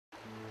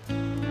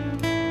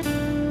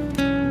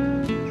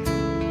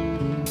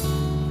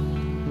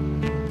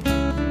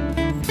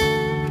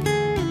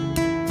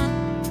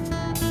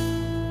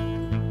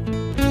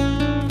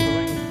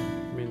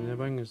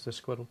a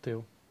squirrel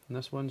tail, and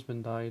this one's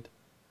been dyed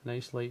a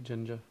nice light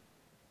ginger.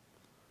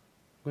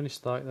 I'm going to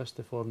stack this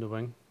to form the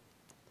wing.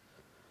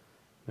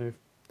 Now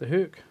the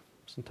hook,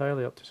 it's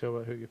entirely up to yourself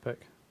what hook you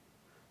pick.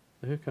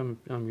 The hook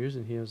I'm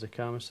using here is the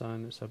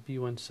Caddis-Sedge. It's a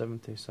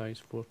B170 size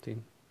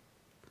 14.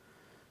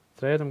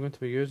 Thread I'm going to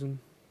be using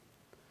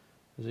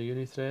is a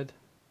uni thread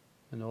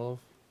in olive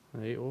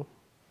and 8/0,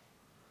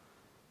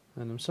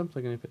 and I'm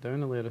simply going to put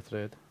down a layer of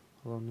thread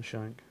along the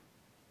shank.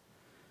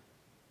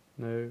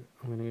 Now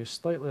I'm going to use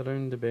slightly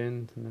round the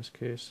bend in this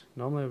case.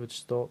 Normally I would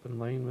stop in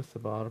line with the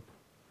barb.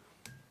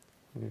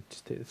 I'm going to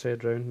just take the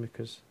thread round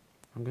because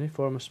I'm going to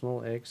form a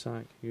small egg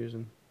sac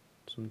using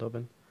some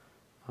dubbing,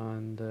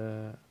 and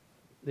the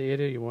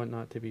area you want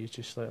that to be is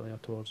just slightly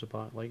up towards the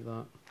back like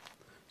that.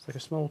 It's like a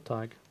small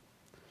tag.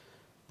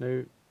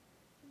 Now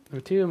the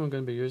material I'm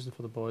going to be using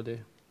for the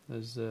body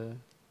is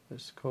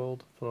it's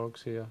called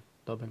frog's hair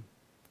dubbing.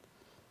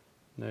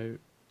 Now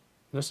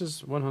this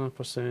is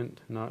 100%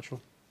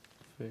 natural.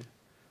 If you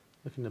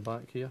look in the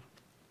back here,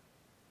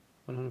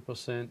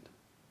 100%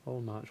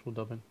 all natural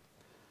dubbing.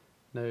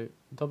 Now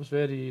dub's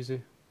very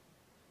easy.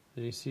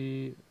 As you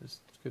see, it's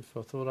good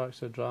for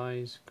thorax or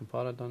dries,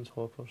 comparadons,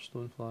 hoppers,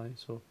 stonefly,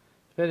 so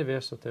it's very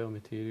versatile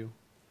material.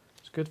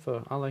 It's good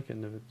for, I like it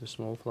in the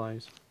small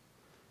flies.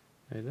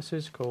 Now this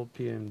is called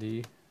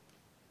PMD.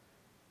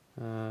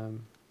 The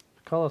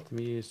colour to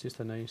me is just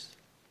a nice,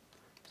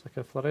 it's like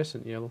a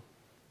fluorescent yellow.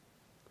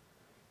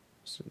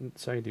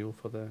 It's ideal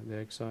for the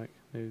egg sac.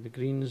 Now the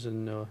greens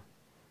and or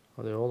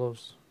the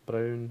olives,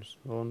 browns,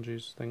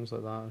 oranges, things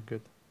like that are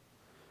good.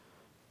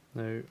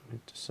 Now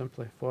just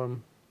simply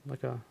form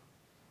like a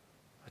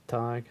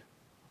tag,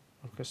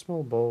 like a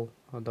small ball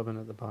of dubbing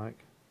at the back.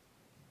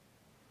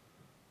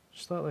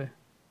 Just slightly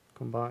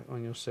come back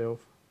on yourself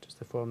just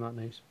to form that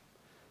nice,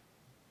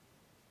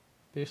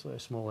 basically a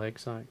small egg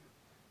sac,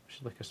 which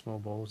is like a small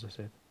ball as I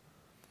said.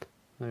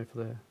 Now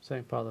for the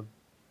second part of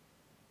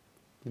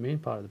the main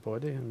part of the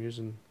body, I'm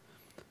using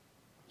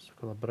what's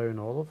called a brown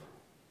olive.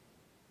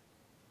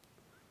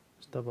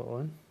 Just dub it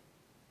on,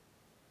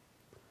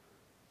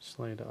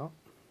 slide it up,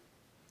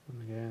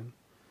 and again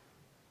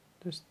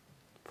just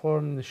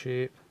form the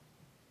shape.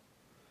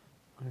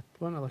 I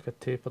want it like a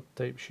tapered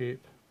type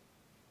shape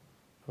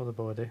for the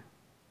body.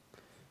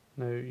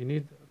 Now you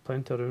need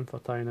plenty of room for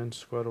tying in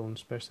squirrel, and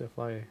especially a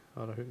fly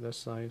or a hook this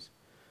size.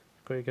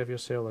 You've got to give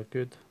yourself a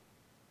good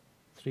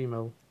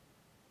 3mm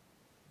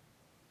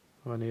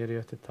of an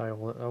area to tie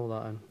all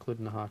that in,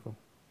 including the hackle.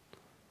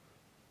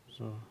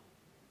 So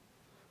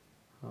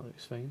that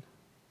looks fine.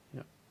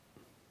 Yep.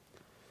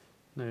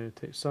 Now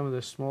take some of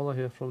the smaller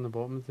hair from the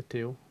bottom of the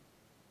tail,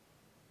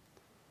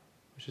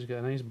 which has got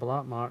a nice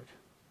black mark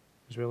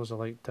as well as a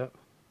light tip.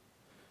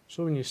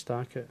 So when you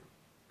stack it,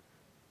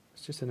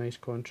 it's just a nice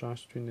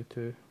contrast between the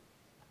two.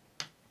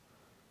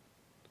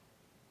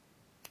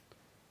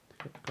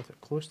 Cut it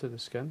close to the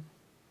skin,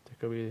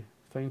 take away the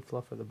fine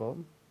fluff at the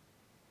bottom.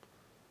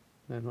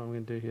 Then what I'm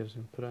going to do here is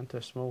put it into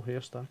a small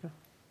hair stacker.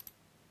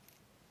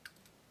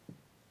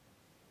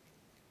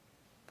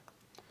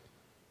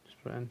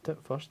 Just put it in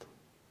tip first.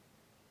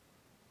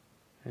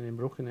 Any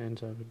broken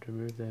ends I would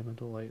remove them, I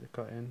don't like the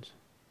cut ends.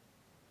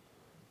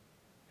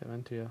 Get them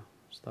into your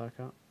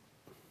stacker.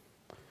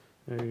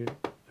 Now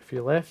if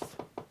you left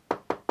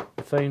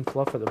the fine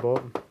fluff at the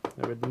bottom,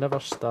 it would never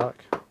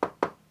stack.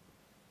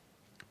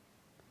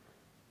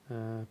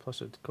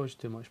 Plus it would cause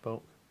too much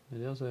bulk. Now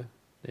there's the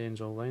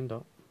ends all lined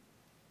up.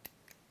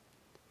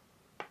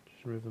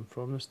 Just remove them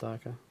from the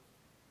stacker.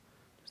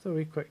 Just a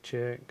wee quick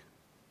check.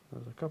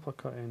 There's a couple of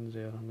cut ends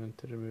there I'm going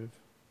to remove.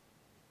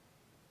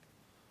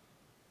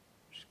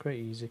 Which is quite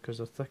easy because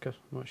they're thicker,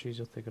 much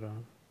easier to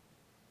grab.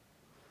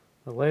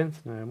 The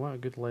length now, I want a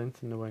good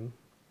length in the wing.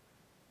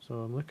 So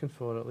I'm looking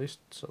for at least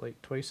sort of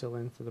like twice the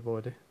length of the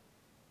body.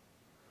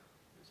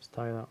 Just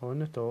tie that on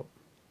the top,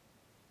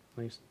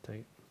 nice and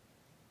tight.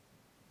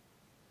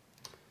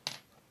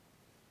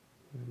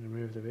 And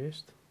remove the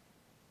waist.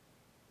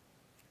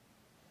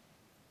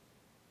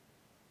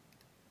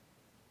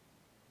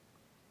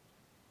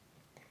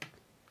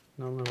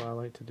 Normally what I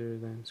like to do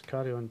then is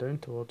carry on down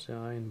towards the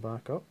eye and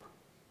back up,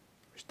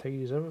 which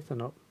ties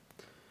everything up.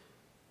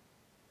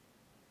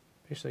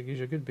 Basically gives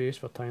you a good base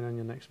for tying in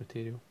your next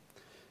material.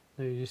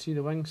 Now you see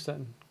the wing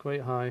sitting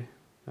quite high.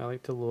 I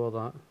like to lower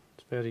that.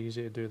 It's very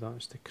easy to do that.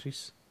 It's to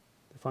crease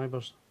the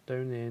fibres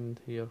down the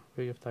end here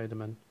where you've tied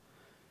them in.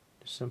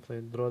 Just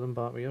simply draw them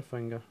back with your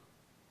finger.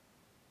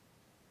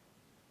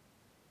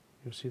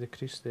 You'll see the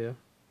crease there.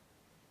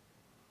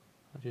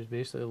 That just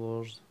basically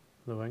lowers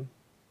the wing.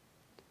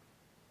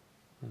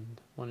 And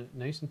want it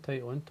nice and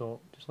tight on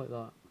top, just like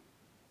that.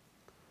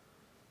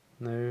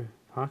 Now,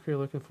 hackle you're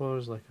looking for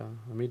is like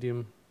a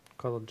medium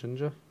coloured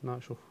ginger,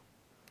 natural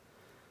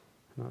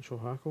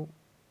hackle.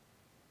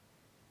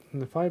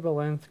 And the fibre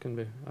length can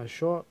be as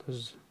short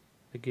as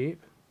the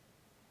gape,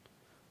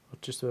 or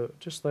just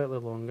slightly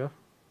longer,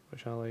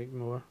 which I like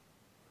more.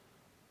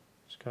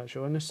 Just catch it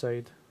on the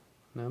side.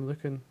 Now I'm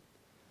looking,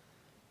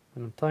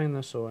 when I'm tying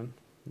this on,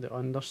 the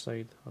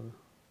underside,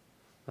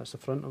 that's the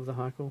front of the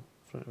hackle,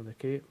 front of the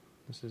cape,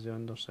 this is the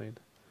underside.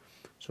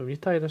 So when you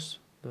tie this,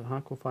 the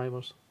hackle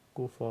fibres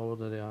go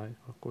forward of the eye,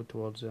 or go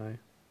towards the eye.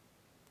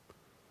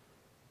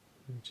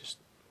 And just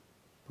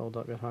build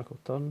up your hackle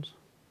turns,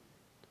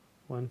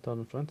 one turn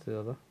in front of the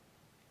other,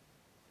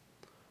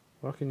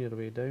 working your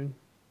way down.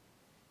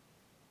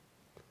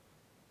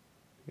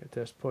 Get to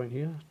this point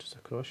here, just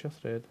across your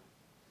thread,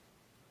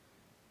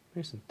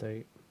 nice and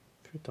tight,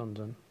 a few turns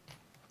in,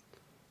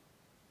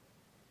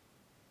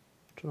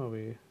 trim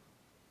away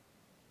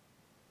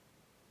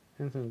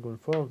anything going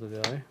forward of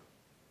the eye,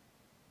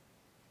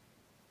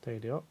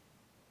 tidy up.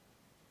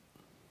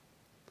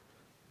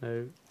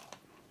 Now,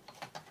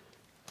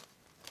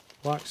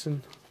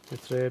 waxing the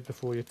thread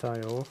before you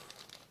tie off,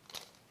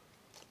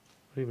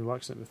 or even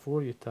waxing it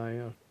before you tie,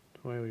 or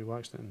while you're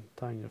waxing it and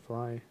tying your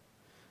fly.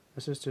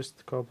 This is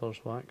just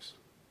cobbler's wax.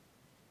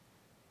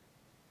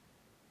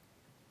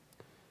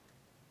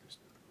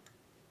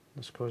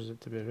 This causes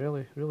it to be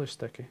really, really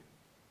sticky.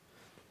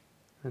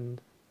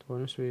 And to be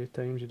honest with you, at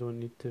times you don't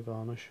need to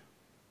varnish,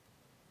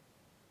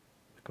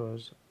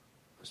 because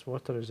it's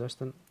water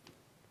resistant,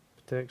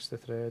 protects the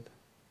thread.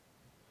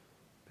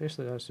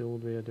 Basically that's the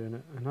old way of doing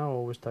it, and I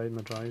always tied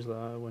my dries like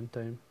that at one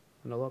time,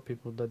 and a lot of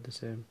people did the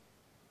same.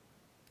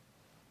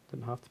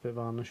 Didn't have to put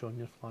varnish on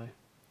your fly,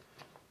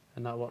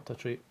 and that worked a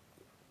treat.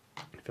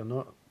 If you're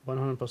not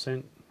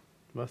 100%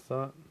 with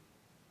that,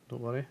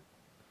 don't worry,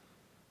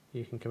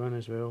 you can come in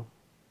as well,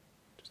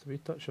 just a wee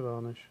touch of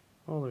varnish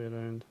all the way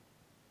around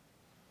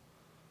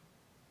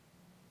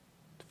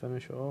to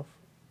finish it off.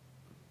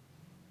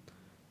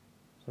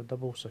 It's a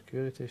double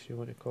security, if you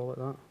want to call it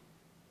that.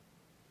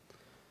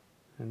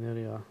 And there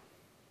you are.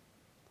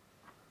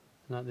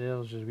 And that there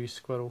is your wee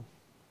squirrel,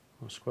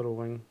 or squirrel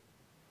wing,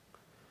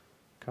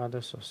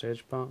 caddis or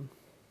sedge pattern.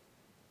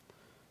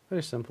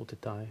 Very simple to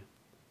tie.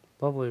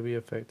 Lovely wee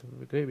effective,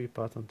 a great wee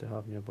pattern to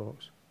have in your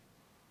box.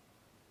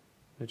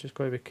 You've just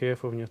got to be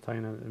careful when you're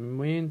tying it. The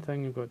main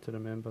thing you've got to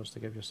remember is to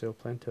give yourself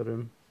plenty of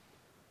room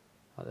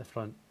at the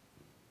front.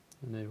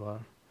 And there you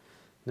are.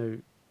 Now,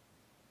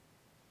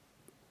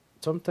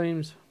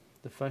 sometimes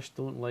the fish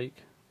don't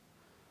like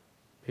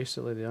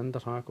basically the under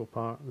hackle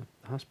part,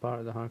 the this part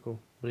of the hackle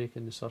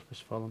breaking the surface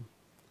for them.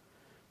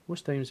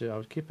 Most times I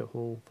would keep it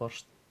whole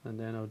first, and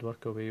then I would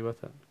work away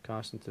with it,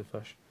 casting to the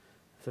fish.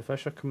 If the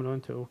fish are coming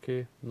onto it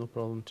okay, no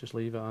problem, just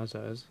leave it as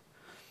it is.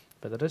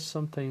 But there is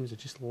sometimes I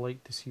just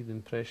like to see the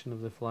impression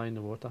of the fly in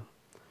the water.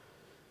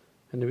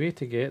 And the way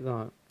to get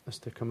that is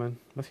to come in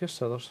with your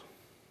scissors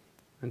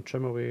and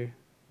trim away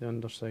the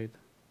underside.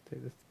 Take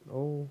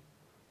all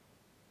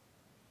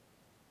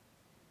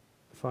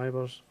the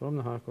fibres from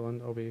the hackle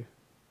and away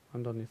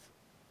underneath.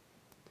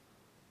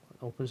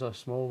 It opens a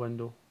small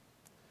window,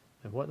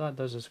 and what that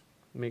does is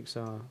makes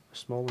a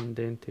small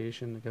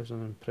indentation that gives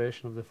an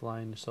impression of the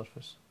fly on the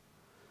surface.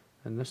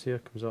 And this here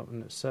comes up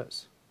and it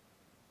sits,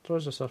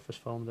 draws the surface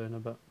film down a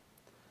bit,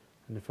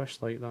 and the fish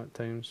like that at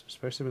times,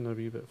 especially when they're a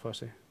wee bit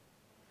fussy.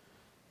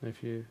 Now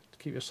if you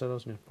keep your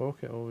scissors in your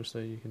pocket,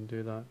 obviously you can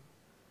do that.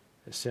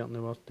 It's certainly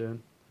worth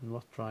doing and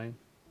worth trying.